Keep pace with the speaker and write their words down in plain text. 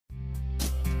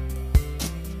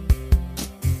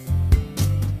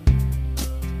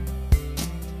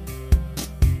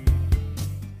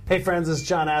Hey friends, it's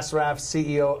John Assaraf,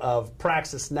 CEO of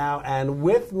Praxis Now, and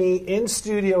with me in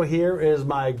studio here is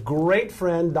my great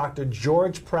friend, Dr.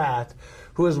 George Pratt,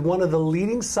 who is one of the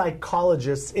leading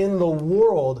psychologists in the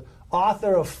world,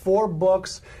 author of 4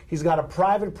 books. He's got a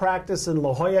private practice in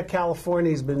La Jolla,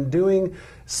 California. He's been doing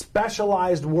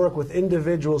specialized work with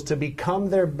individuals to become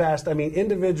their best. I mean,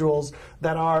 individuals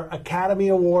that are Academy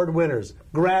Award winners,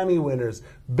 Grammy winners,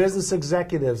 business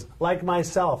executives like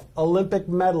myself, Olympic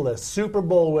medalists, Super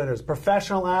Bowl winners,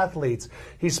 professional athletes.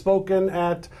 He's spoken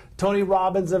at Tony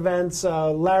Robbins events,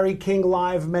 Larry King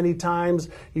Live many times.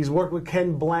 He's worked with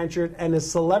Ken Blanchard, and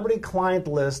his celebrity client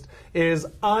list is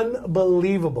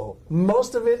unbelievable.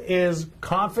 Most of it is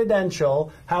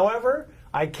confidential. However,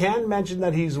 I can mention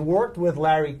that he's worked with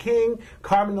Larry King,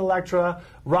 Carmen Electra,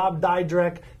 Rob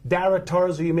Dyrdek, Dara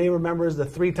Torres, who you may remember is the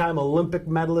 3-time Olympic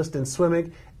medalist in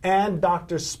swimming, and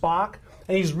Dr. Spock.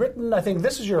 And he's written, I think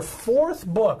this is your 4th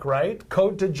book, right?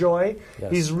 Code to Joy.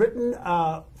 Yes. He's written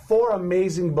 4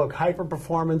 amazing books: Hyper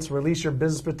Performance, Release Your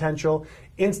Business Potential,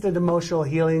 Instant Emotional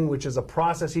Healing, which is a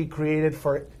process he created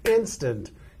for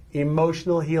instant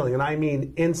emotional healing, and I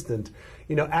mean instant.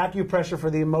 You know, acupressure for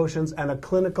the emotions, and a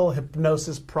clinical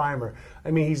hypnosis primer.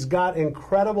 I mean, he's got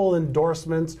incredible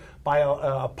endorsements by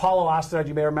Apollo Osterhout,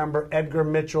 you may remember, Edgar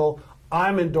Mitchell.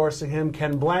 I'm endorsing him.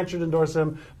 Ken Blanchard endorses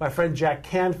him. My friend Jack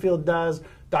Canfield does.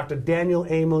 Dr. Daniel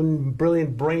Amen,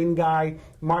 brilliant brain guy.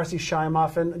 Marcy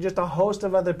Shimoff, and just a host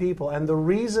of other people. And the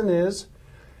reason is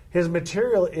his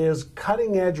material is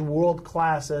cutting edge, world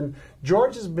class. And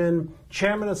George has been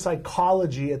chairman of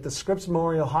psychology at the Scripps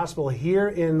Memorial Hospital here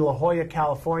in La Jolla,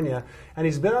 California. And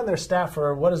he's been on their staff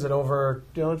for, what is it, over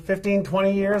 15,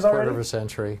 20 years already? Quarter of a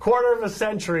century. Quarter of a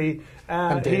century.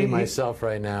 I'm dating myself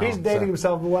right now. He's dating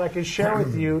himself. But what I can share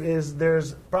with you is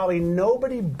there's probably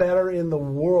nobody better in the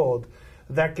world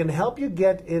that can help you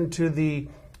get into the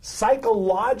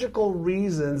psychological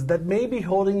reasons that may be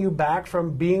holding you back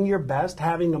from being your best,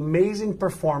 having amazing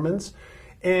performance,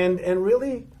 and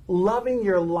really loving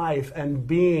your life and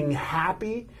being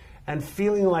happy and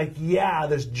feeling like, yeah,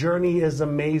 this journey is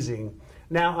amazing.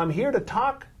 Now, I'm here to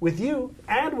talk with you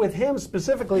and with him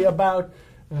specifically about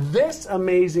this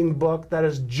amazing book that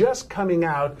is just coming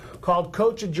out called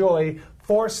Code to Joy,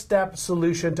 4-Step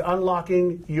Solution to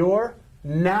Unlocking Your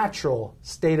Natural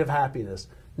State of Happiness.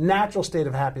 Natural state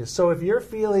of happiness. So if you're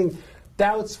feeling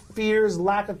doubts, fears,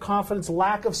 lack of confidence,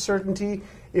 lack of certainty,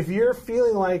 if you're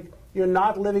feeling like you're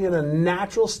not living in a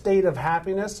natural state of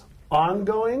happiness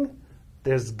ongoing,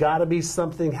 there's got to be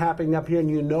something happening up here. And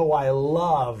you know I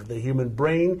love the human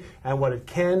brain and what it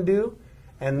can do.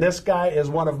 And this guy is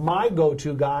one of my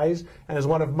go-to guys and is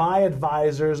one of my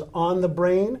advisors on the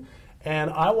brain. And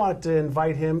I wanted to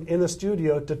invite him in the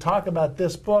studio to talk about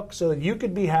this book so that you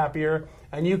could be happier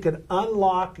and you could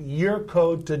unlock your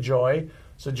code to joy.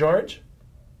 So, George,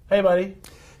 hey, buddy.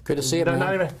 Good to see you, man.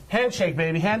 Not even handshake,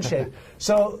 baby, handshake.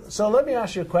 So let me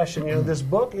ask you a question. You know, this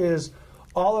book is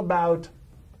all about,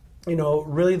 you know,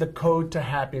 really the code to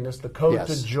happiness, the code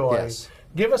to joy. Yes.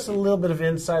 Give us a little bit of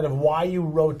insight of why you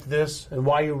wrote this and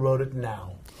why you wrote it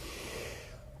now.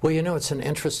 Well, you know, it's an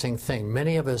interesting thing.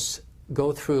 Many of us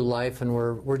go through life and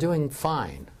we're doing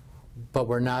fine, but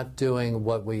we're not doing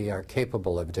what we are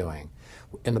capable of doing.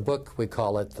 In the book, we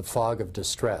call it the fog of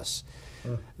distress.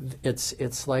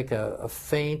 It's like a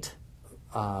faint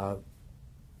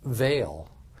veil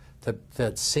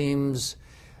that seems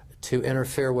to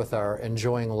interfere with our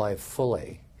enjoying life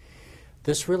fully.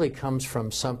 This really comes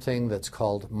from something that's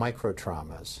called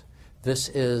microtraumas.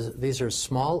 These are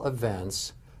small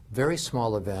events, very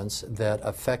small events that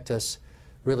affect us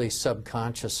really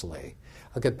subconsciously.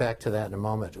 I'll get back to that in a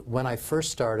moment. When I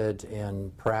first started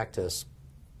in practice,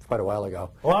 quite a while ago.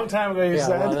 A long time ago, you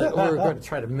said. Well, we're going to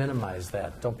try to minimize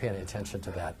that. Don't pay any attention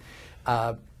to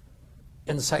that.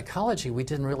 In psychology, we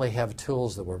didn't really have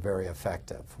tools that were very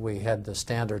effective. We had the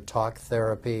standard talk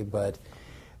therapy, but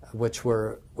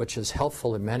which is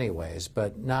helpful in many ways,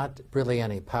 but not really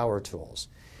any power tools.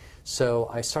 So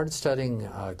I started studying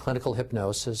clinical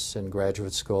hypnosis in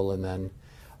graduate school, and then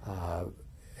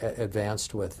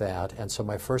advanced with that. And so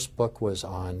my first book was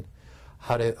on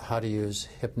how to use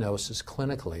hypnosis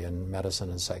clinically in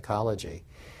medicine and psychology.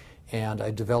 And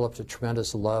I developed a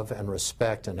tremendous love and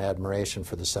respect and admiration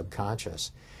for the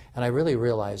subconscious. And I really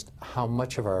realized how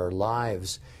much of our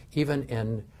lives, even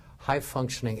in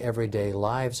high-functioning everyday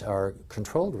lives, are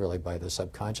controlled really by the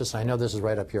subconscious. And I know this is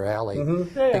right up your alley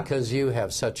because you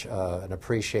have such an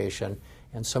appreciation,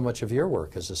 and so much of your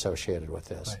work is associated with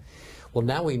this. Right. Well,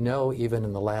 now we know, even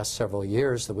in the last several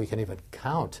years, that we can even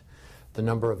count the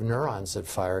number of neurons that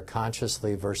fire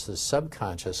consciously versus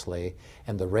subconsciously,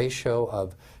 and the ratio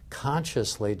of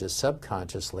consciously to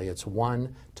subconsciously, it's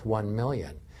 1 to 1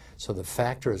 million. So the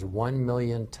factor is 1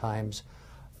 million times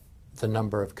the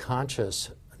number of conscious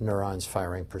neurons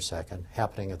firing per second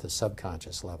happening at the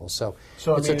subconscious level. So it's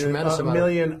a tremendous amount. A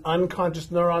million unconscious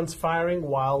neurons firing,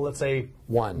 while let's say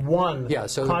one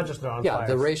so conscious neuron fires.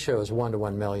 The ratio is 1 to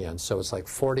 1 million. So it's like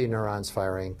 40 neurons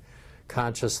firing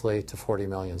consciously to 40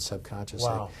 million subconsciously.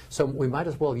 Wow. So we might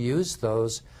as well use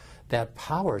that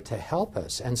power to help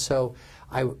us. And so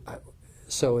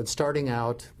so it's starting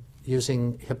out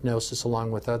using hypnosis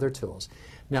along with other tools.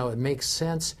 Now it makes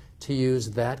sense to use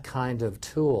that kind of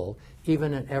tool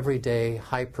even in everyday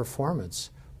high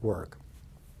performance work.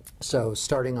 So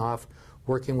starting off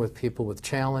working with people with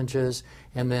challenges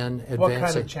and then advancing. What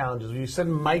kind of challenges? You said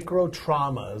micro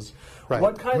traumas. Right.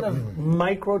 What kind of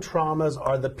micro traumas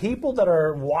are the people that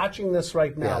are watching this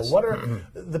right now? Yes. What are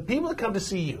the people that come to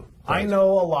see you? Right. I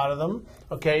know a lot of them.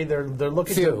 Okay, they're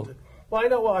looking to. Well,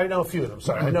 I know a few of them.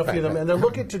 Sorry, I know a few of them, and they're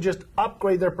looking to just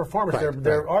upgrade their performance.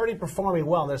 They're already performing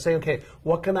well, and they're saying, okay,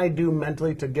 what can I do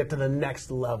mentally to get to the next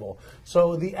level?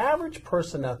 So the average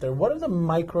person out there, what are the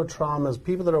micro traumas?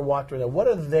 People that are watching right now, what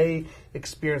are they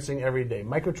experiencing every day?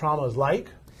 Micro traumas like?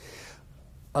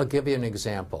 I'll give you an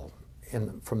example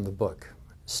from the book.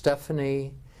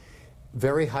 Stephanie,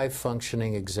 very high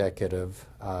functioning executive,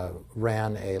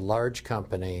 ran a large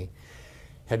company.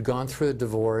 Had gone through a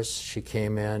divorce. She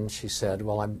came in. She said,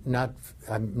 "Well, I'm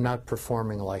not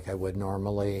performing like I would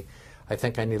normally. I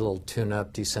think I need a little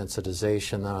tune-up,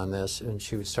 desensitization on this." And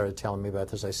she started telling me about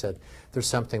this. I said, "There's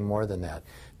something more than that."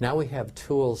 Now we have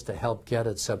tools to help get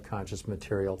at subconscious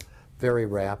material very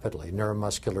rapidly.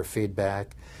 Neuromuscular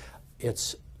feedback,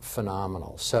 it's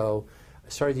phenomenal. So I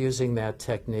started using that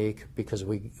technique because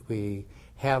we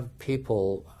have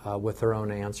people with their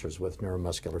own answers with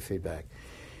neuromuscular feedback.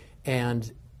 And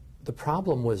the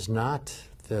problem was not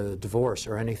the divorce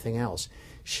or anything else.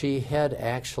 She had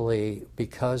actually,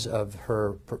 because of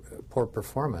her poor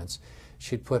performance,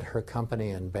 she'd put her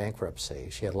company in bankruptcy.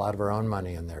 She had a lot of her own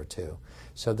money in there too.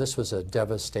 So this was a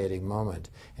devastating moment.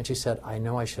 And she said, "I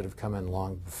know I should have come in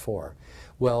long before."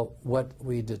 Well, what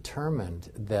we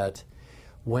determined that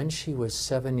when she was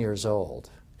 7 years old,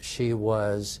 she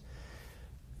was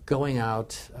going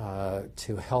out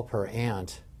to help her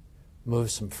aunt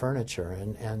move some furniture,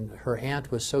 and her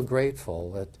aunt was so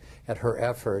grateful at her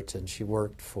effort, and she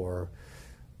worked for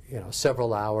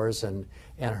several hours, and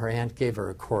her aunt gave her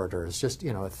a quarter as just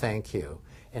a thank you,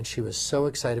 and she was so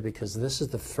excited because this is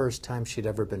the first time she'd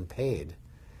ever been paid,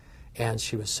 and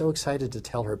she was so excited to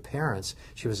tell her parents.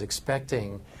 She was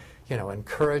expecting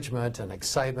encouragement and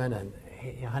excitement, and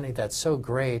 "Hey, honey, that's so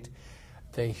great."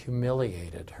 They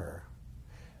humiliated her.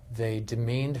 They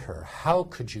demeaned her. How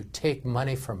could you take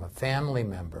money from a family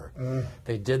member?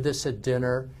 They did this at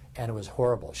dinner, and it was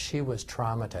horrible. She was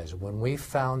traumatized. When we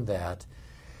found that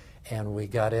and we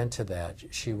got into that,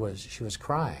 she was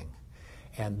crying.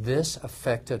 And this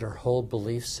affected her whole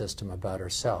belief system about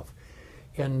herself.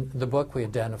 In the book, we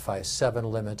identify 7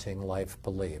 limiting life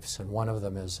beliefs, and one of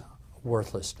them is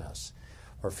worthlessness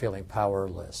or feeling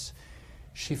powerless.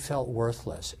 She felt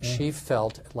worthless. She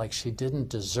felt like she didn't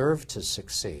deserve to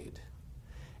succeed.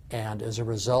 And as a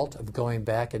result of going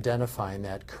back, identifying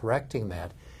that, correcting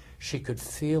that, she could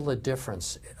feel a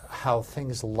difference, how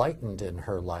things lightened in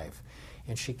her life.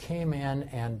 And she came in,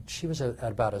 and she was at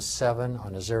about a 7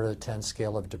 on a 0 to 10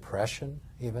 scale of depression,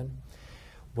 even.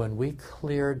 When we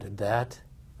cleared that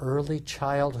early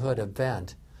childhood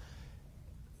event,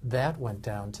 that went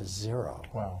down to 0.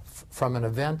 Wow. From an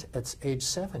event at age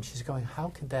 7, she's going, how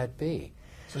could that be?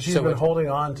 So she's been holding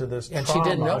on to this and trauma. She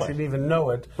didn't know it. She didn't even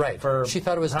know it. Right. For she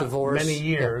thought it was divorce. Many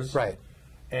years. Yeah, right.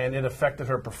 And it affected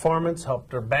her performance,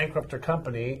 helped her bankrupt her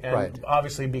company, and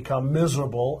obviously become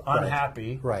miserable,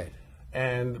 unhappy. Right.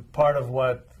 And part of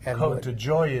what Code to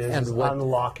Joy is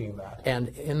unlocking that. And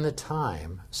in the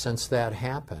time since that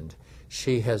happened,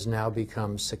 she has now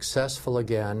become successful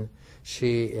again.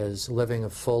 She is living a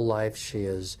full life. She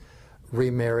is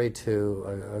remarried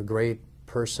to a great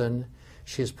person.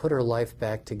 She has put her life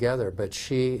back together, but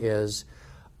she is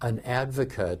an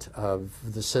advocate of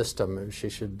the system. She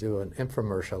should do an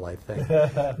infomercial, I think.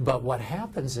 But what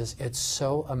happens is it's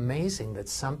so amazing that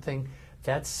something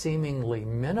that's seemingly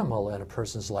minimal in a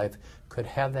person's life could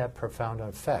have that profound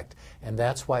effect. And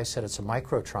that's why I said it's a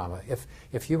micro-trauma.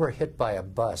 If you were hit by a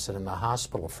bus and in the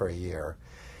hospital for a year,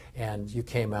 and you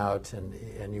came out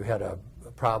and you had a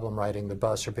problem riding the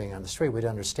bus or being on the street, we'd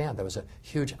understand that was a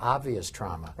huge, obvious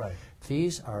trauma. Right.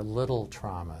 These are little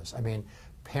traumas. I mean,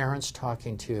 parents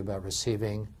talking to you about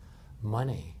receiving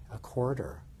money, a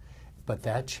quarter, but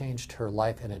that changed her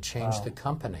life, and it changed the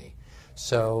company.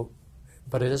 So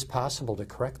but it is possible to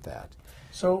correct that.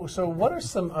 So what are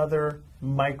some other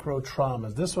micro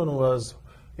traumas? This one was,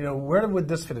 where would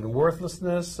this fit in?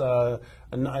 Worthlessness,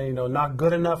 not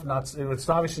good enough. It's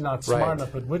obviously not smart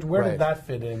enough. But where did that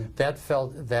fit in?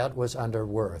 That was under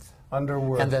worth. Under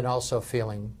worth. And then also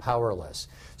feeling powerless.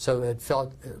 So it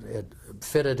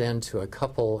fitted into a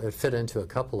couple. It fit into a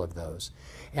couple of those,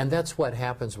 and that's what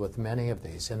happens with many of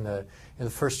these. In the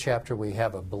first chapter, we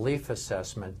have a belief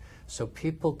assessment, so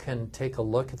people can take a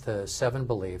look at the 7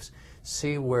 beliefs,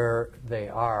 see where they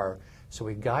are. So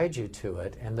we guide you to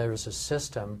it, and there's a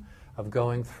system of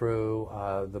going through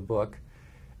the book,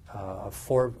 a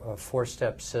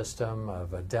four-step system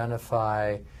of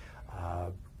identify,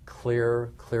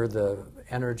 clear the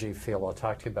energy field. I'll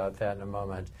talk to you about that in a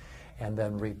moment. And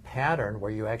then repattern,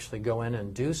 where you actually go in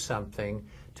and do something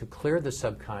to clear the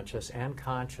subconscious and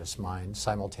conscious mind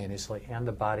simultaneously, and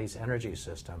the body's energy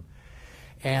system.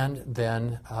 And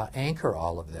then anchor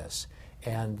all of this.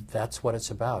 And that's what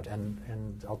it's about.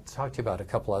 And I'll talk to you about a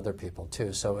couple other people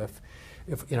too. So if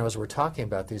as we're talking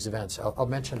about these events, I'll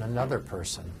mention another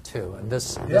person too. And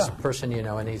this person,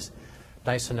 and he's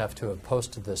nice enough to have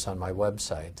posted this on my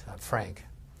website, Frank.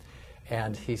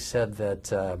 And he said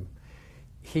that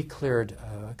he cleared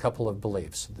a couple of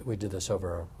beliefs. We did this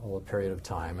over a little period of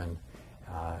time, and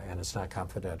it's not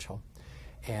confidential.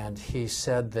 And he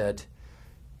said that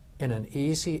in an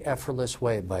easy, effortless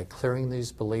way, by clearing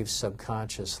these beliefs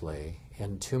subconsciously,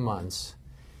 in 2 months,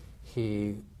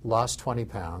 he lost 20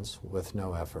 pounds with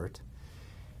no effort.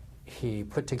 He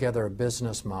put together a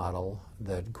business model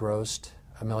that grossed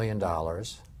 $1 million,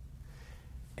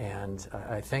 and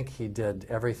I think he did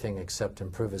everything except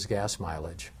improve his gas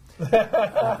mileage.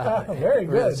 Very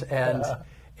good.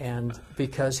 And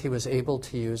because he was able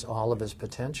to use all of his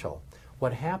potential.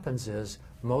 What happens is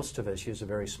most of us use a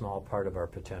very small part of our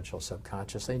potential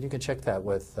subconsciously, and you can check that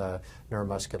with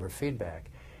neuromuscular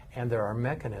feedback. And there are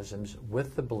mechanisms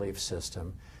with the belief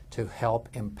system to help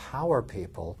empower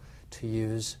people to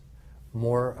use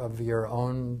more of your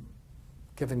own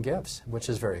given gifts, which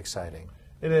is very exciting.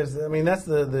 It is. I mean, that's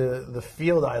the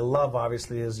field I love,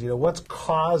 obviously, is, what's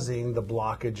causing the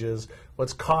blockages,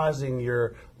 what's causing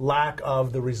your lack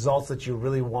of the results that you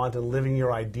really want and living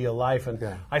your ideal life. And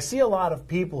I see a lot of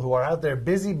people who are out there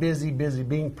busy,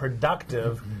 being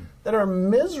productive, that are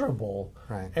miserable.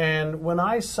 Right. And when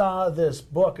I saw this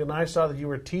book and I saw that you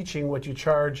were teaching what you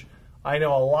charge, I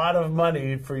know, a lot of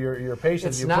money for your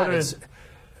patients.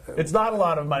 It's not a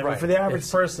lot of money, but for the average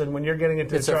person, when you're getting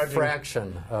into it's charging, a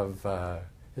fraction of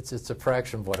it's a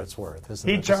fraction of what it's worth, isn't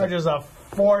it? He charges a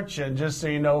fortune, just so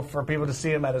you know, for people to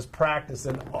see him at his practice,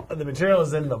 and the material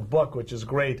is in the book, which is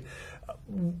great.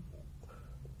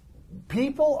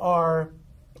 People are,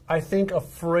 I think,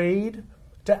 afraid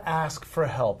to ask for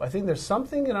help. I think there's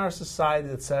something in our society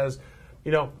that says,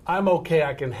 I'm okay,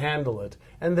 I can handle it,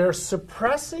 and they're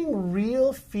suppressing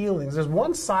real feelings. There's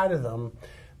one side of them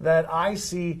that I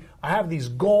see. I have these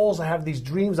goals, I have these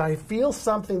dreams, I feel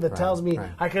something that tells me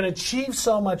I can achieve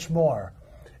so much more.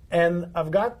 And I've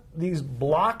got these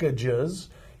blockages,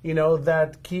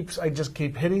 that I just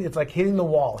keep hitting. It's like hitting the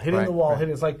wall, hitting.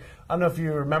 It's like, I don't know if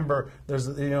you remember, there's,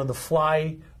 the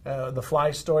fly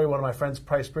story. One of my friends,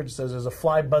 Price Bridge, says there's a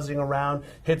fly buzzing around,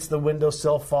 hits the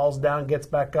windowsill, falls down, gets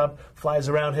back up, flies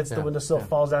around, hits the windowsill,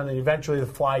 falls down, and eventually the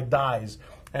fly dies.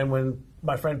 And when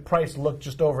my friend Price looked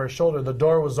just over his shoulder, the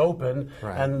door was open,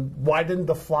 and why didn't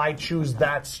the fly choose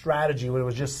that strategy when it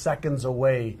was just seconds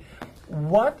away?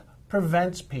 What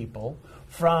prevents people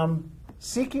from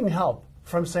seeking help,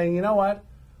 from saying, you know what,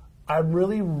 I'm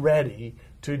really ready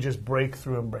to just break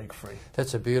through and break free?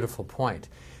 That's a beautiful point.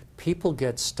 People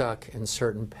get stuck in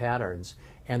certain patterns,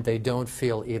 and they don't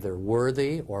feel either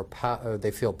worthy or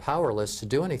they feel powerless to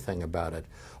do anything about it,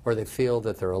 or they feel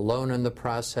that they're alone in the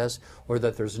process, or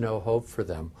that there's no hope for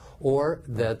them, or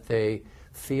that they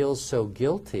feel so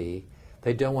guilty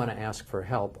they don't want to ask for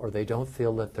help, or they don't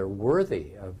feel that they're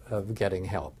worthy of getting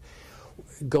help.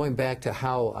 Going back to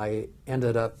how I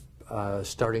ended up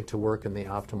starting to work in the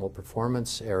optimal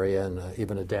performance area, and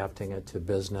even adapting it to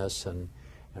business and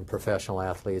professional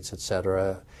athletes,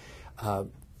 etc.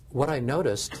 What I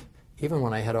noticed, even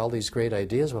when I had all these great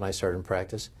ideas when I started in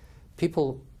practice,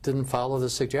 people didn't follow the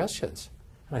suggestions.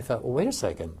 And I thought, well, wait a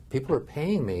second. People are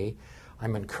paying me.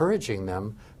 I'm encouraging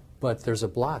them, but there's a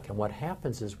block. And what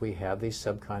happens is we have these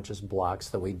subconscious blocks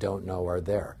that we don't know are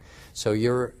there. So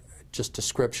your just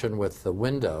description with the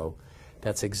window,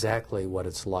 that's exactly what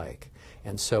it's like.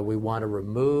 And so we want to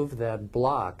remove that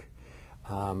block.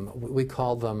 We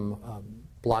call them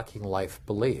blocking life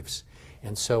beliefs.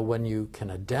 And so when you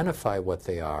can identify what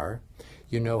they are,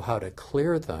 you know how to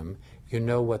clear them, you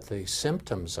know what the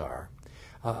symptoms are,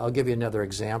 I'll give you another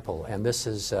example, and this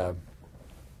is, I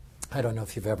don't know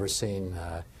if you've ever seen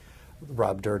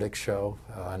Rob Dyrdek's show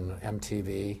on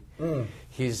MTV.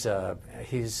 He's a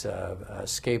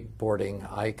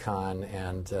skateboarding icon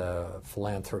and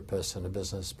philanthropist and a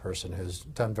business person who's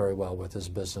done very well with his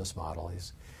business model.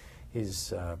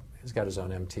 He's got his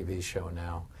own MTV show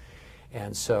now.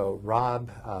 And so Rob,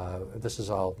 this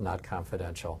is all not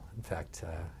confidential. In fact,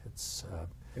 it's...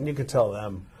 and you can tell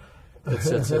them.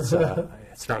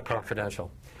 It's not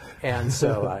confidential. And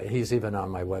so he's even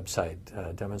on my website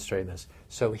demonstrating this.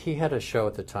 So he had a show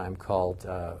at the time called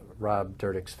Rob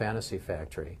Dyrdek's Fantasy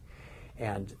Factory.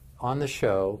 And on the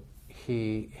show,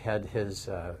 he had his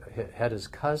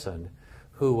cousin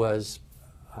who was,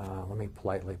 let me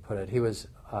politely put it, he was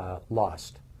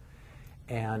lost.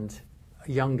 And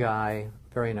a young guy,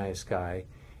 very nice guy.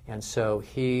 And so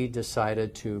he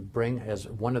decided to bring, as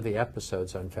one of the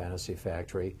episodes on Fantasy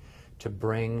Factory, to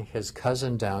bring his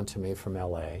cousin down to me from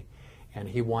LA, and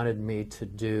he wanted me to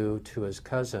do to his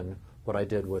cousin what I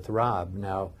did with Rob.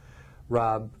 Now,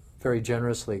 Rob very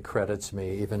generously credits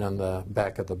me, even on the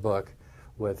back of the book,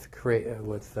 with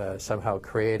somehow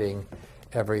creating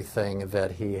everything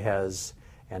that he has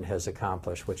and has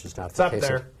accomplished, which is not the case. It's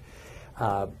up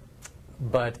there.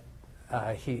 But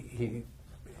he,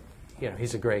 you know,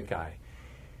 he's a great guy.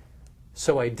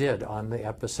 So I did on the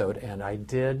episode, and I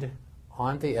did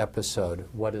on the episode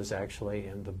what is actually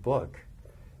in the book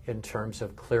in terms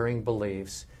of clearing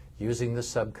beliefs, using the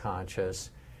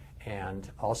subconscious, and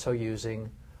also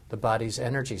using the body's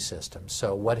energy system.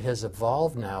 So what has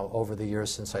evolved now over the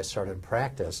years since I started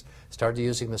practice, started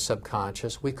using the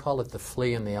subconscious, we call it the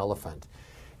flea and the elephant.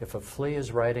 If a flea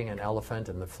is riding an elephant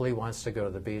and the flea wants to go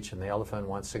to the beach and the elephant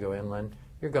wants to go inland,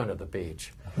 you're going to the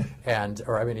beach.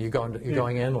 Or I mean, you're going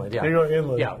inland. Yeah. You're going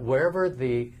inland. Yeah, wherever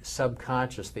the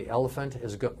subconscious, the elephant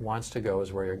wants to go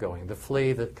is where you're going. The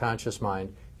flea, the conscious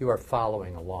mind, you are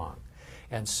following along.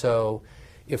 And so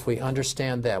if we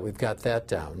understand that, we've got that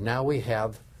down. Now we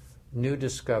have new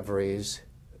discoveries,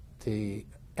 the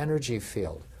energy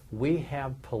field. We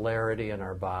have polarity in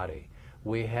our body.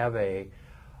 We have a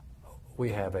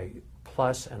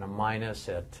plus and a minus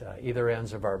at either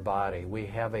ends of our body. We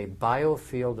have a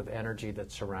biofield of energy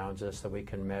that surrounds us that we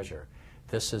can measure.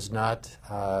 This is not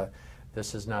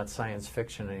science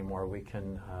fiction anymore. We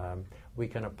can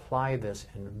apply this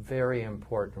in very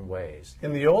important ways.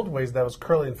 In the old ways, that was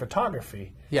Kirlian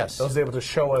photography. Yes, that was able to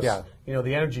show us, you know,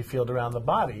 the energy field around the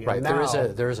body. Right. And now,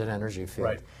 there is an energy field.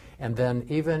 Right. And then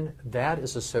even that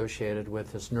is associated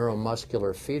with this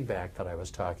neuromuscular feedback that I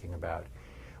was talking about.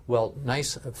 Well,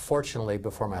 fortunately,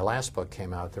 before my last book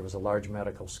came out, there was a large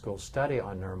medical school study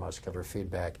on neuromuscular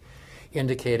feedback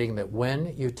indicating that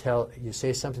when you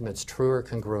say something that's true or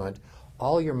congruent,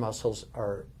 all your muscles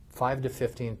are 5 to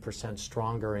 15%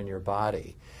 stronger in your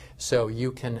body. So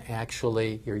you can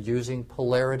actually, you're using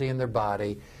polarity in their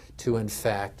body to, in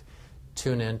fact,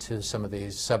 tune into some of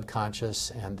these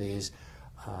subconscious and these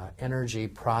energy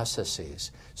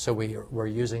processes. So we're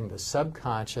using the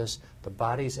subconscious, the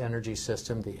body's energy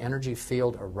system, the energy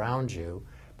field around you,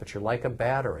 but you're like a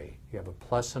battery. You have a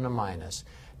plus and a minus.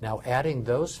 Now adding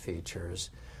those features,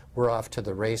 we're off to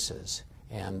the races,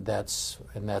 and that's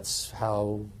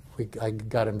how I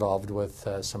got involved with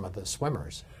some of the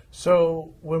swimmers.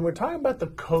 So when we're talking about the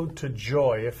code to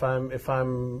joy, if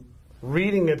I'm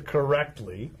reading it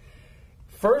correctly,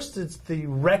 first, it's the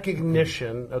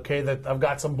recognition, okay, that I've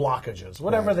got some blockages,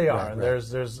 whatever they are, and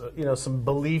there's you know, some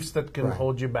beliefs that can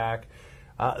hold you back.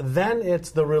 Then it's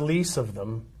the release of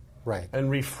them, and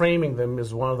reframing them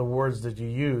is one of the words that you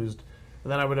used.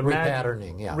 And then I would imagine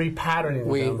repatterning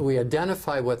them. We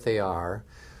identify what they are,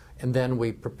 and then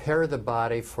we prepare the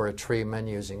body for a treatment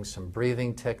using some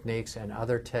breathing techniques and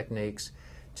other techniques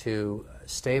to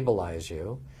stabilize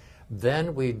you.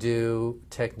 Then we do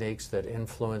techniques that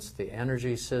influence the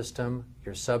energy system,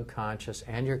 your subconscious,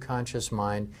 and your conscious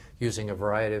mind using a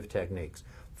variety of techniques,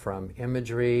 from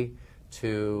imagery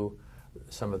to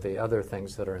some of the other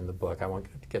things that are in the book. I won't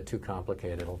get too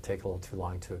complicated. It'll take a little too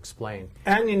long to explain.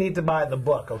 And you need to buy the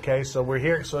book, okay? So we're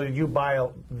here, so you buy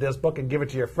this book and give it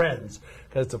to your friends,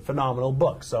 because it's a phenomenal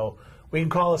book. So we can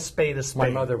call a spade a spade. My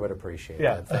mother would appreciate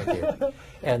that. Thank you.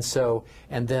 And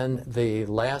then the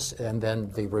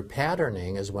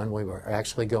repatterning is when we were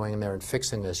actually going in there and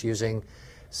fixing this using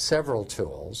several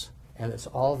tools, and it's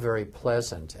all very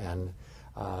pleasant and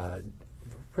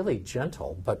really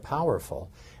gentle but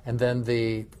powerful. And then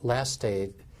the last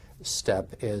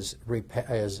step is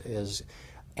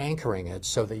anchoring it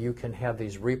so that you can have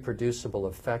these reproducible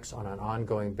effects on an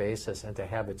ongoing basis and to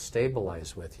have it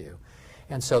stabilize with you.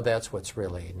 And so that's what's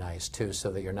really nice, too,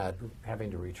 so that you're not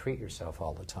having to retreat yourself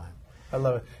all the time. I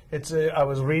love it. It's I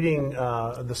was reading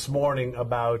this morning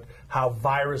about how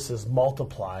viruses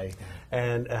multiply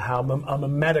and how a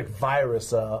mimetic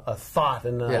virus, a thought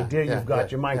and an idea you've got in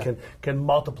your mind can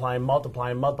multiply and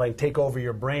multiply and multiply and take over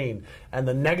your brain. And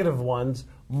the negative ones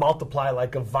multiply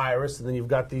like a virus, and then you've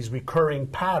got these recurring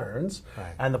patterns.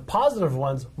 Right. And the positive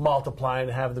ones multiply and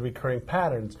have the recurring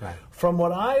patterns. Right. From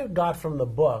what I got from the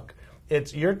book,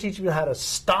 you're teaching you how to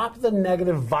stop the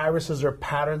negative viruses or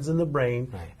patterns in the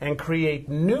brain and create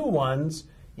new ones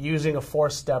using a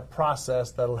 4-step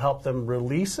process that'll help them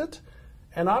release it.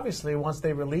 And obviously, once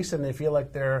they release it and they feel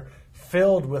like they're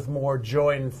filled with more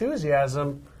joy and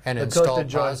enthusiasm, and install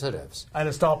positives. And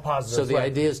install positives. So the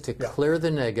idea is to clear the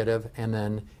negative and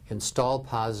then install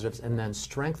positives and then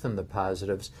strengthen the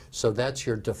positives. So that's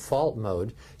your default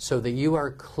mode, so that you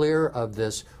are clear of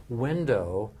this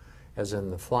window, as in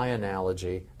the fly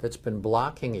analogy, that's been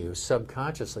blocking you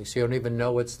subconsciously, so you don't even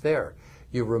know it's there.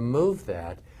 You remove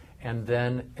that, and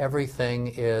then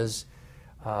everything is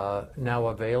now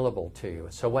available to you.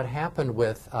 So what happened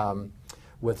with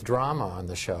drama on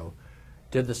the show,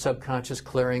 did the subconscious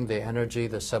clearing, the energy,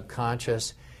 the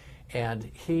subconscious,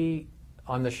 and he,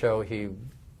 on the show, he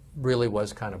really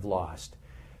was kind of lost.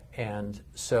 And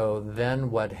so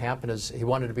then what happened is he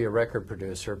wanted to be a record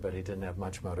producer, but he didn't have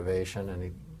much motivation,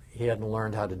 and he hadn't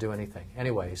learned how to do anything.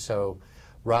 Anyway, so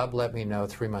Rob let me know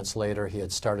 3 months later he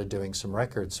had started doing some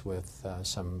records with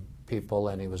some people,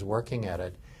 and he was working at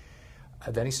it.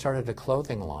 Then he started a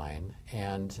clothing line,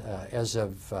 and as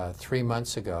of 3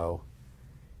 months ago,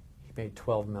 he made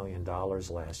 $12 million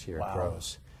last year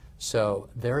gross. So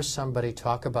there's somebody,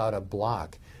 talk about a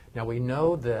block. Now we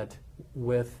know that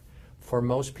for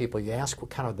most people, you ask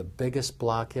what kind of the biggest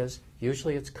block is.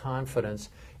 Usually it's confidence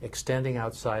extending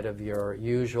outside of your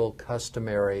usual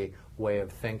customary way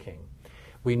of thinking.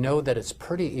 We know that it's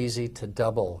pretty easy to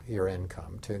double your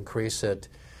income, to increase it,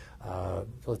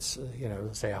 let's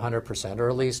say 100% or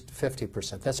at least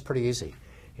 50%. That's pretty easy.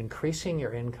 Increasing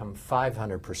your income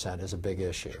 500% is a big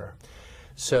issue. Sure.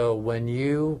 So when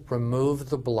you remove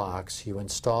the blocks, you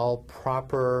install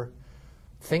proper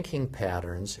thinking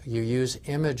patterns, you use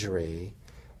imagery,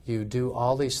 you do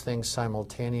all these things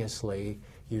simultaneously,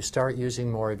 you start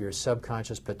using more of your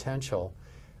subconscious potential,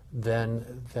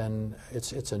 then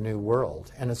it's a new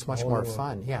world, and it's much more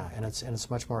fun. Yeah, and it's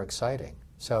much more exciting.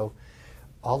 So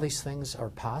all these things are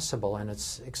possible, and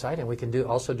it's exciting. We can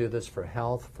also do this for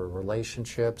health, for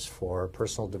relationships, for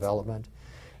personal development.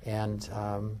 And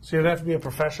so you don't have to be a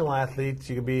professional athlete.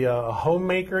 You could be a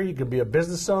homemaker. You could be a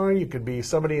business owner. You could be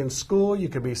somebody in school. You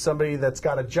could be somebody that's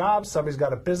got a job. Somebody's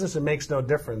got a business. It makes no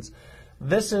difference.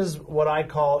 This is what I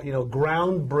call,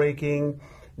 groundbreaking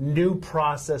new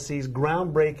processes,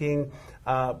 groundbreaking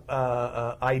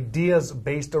ideas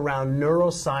based around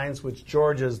neuroscience, which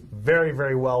George is very,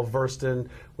 very well versed in,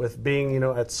 with being,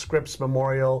 at Scripps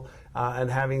Memorial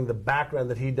and having the background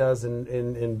that he does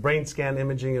in brain scan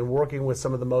imaging and working with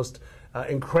some of the most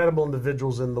incredible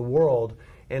individuals in the world.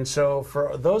 And so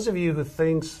for those of you who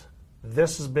thinks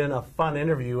this has been a fun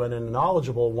interview and a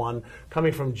knowledgeable one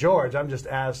coming from George, I'm just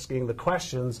asking the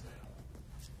questions.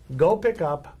 Go pick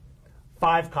up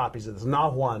 5 copies of this,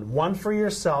 not one. One for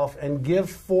yourself, and give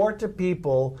 4 to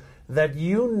people that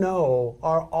you know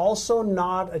are also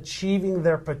not achieving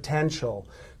their potential,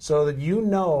 so that you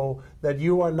know that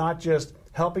you are not just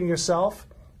helping yourself,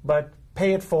 but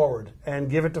pay it forward and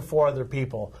give it to 4 other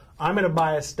people. I'm going to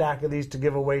buy a stack of these to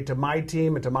give away to my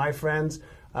team and to my friends.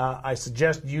 I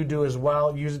suggest you do as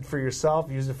well. Use it for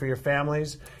yourself. Use it for your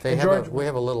families. We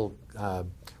have a little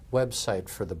website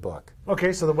for the book.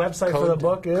 Okay, so the website for the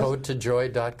book is?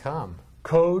 CodeToJoy.com.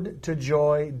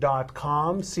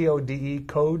 CodeToJoy.com, C-O-D-E,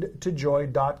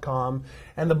 CodeToJoy.com.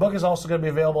 And the book is also going to be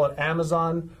available at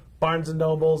Amazon, Barnes &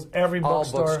 Nobles, every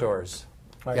bookstore. All bookstores.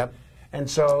 Right. Yep. And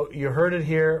so you heard it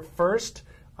here first.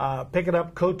 Pick it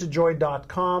up,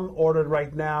 CodeToJoy.com. Order it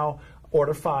right now.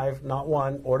 Order 5, not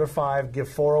 1. Order 5, give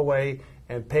 4 away,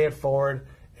 and pay it forward.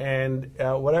 And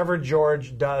whatever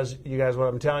George does, you guys, what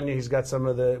I'm telling you, he's got some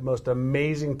of the most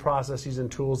amazing processes and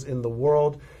tools in the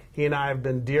world. He and I have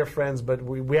been dear friends, but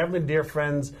we haven't been dear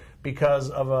friends because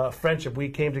of a friendship. We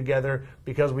came together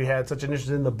because we had such an interest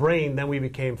in the brain, then we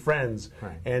became friends.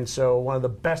 Right. And so one of the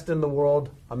best in the world,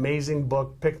 amazing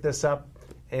book. Pick this up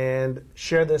and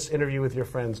share this interview with your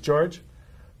friends. George,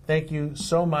 thank you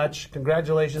so much.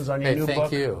 Congratulations on your new book,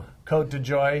 Thank you. Code to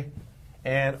Joy.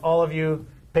 And all of you,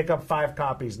 pick up 5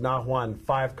 copies, not 1.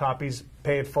 5 copies,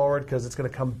 pay it forward, because it's going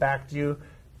to come back to you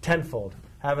tenfold.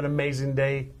 Have an amazing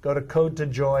day. Go to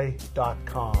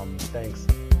CodeToJoy.com.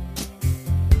 Thanks.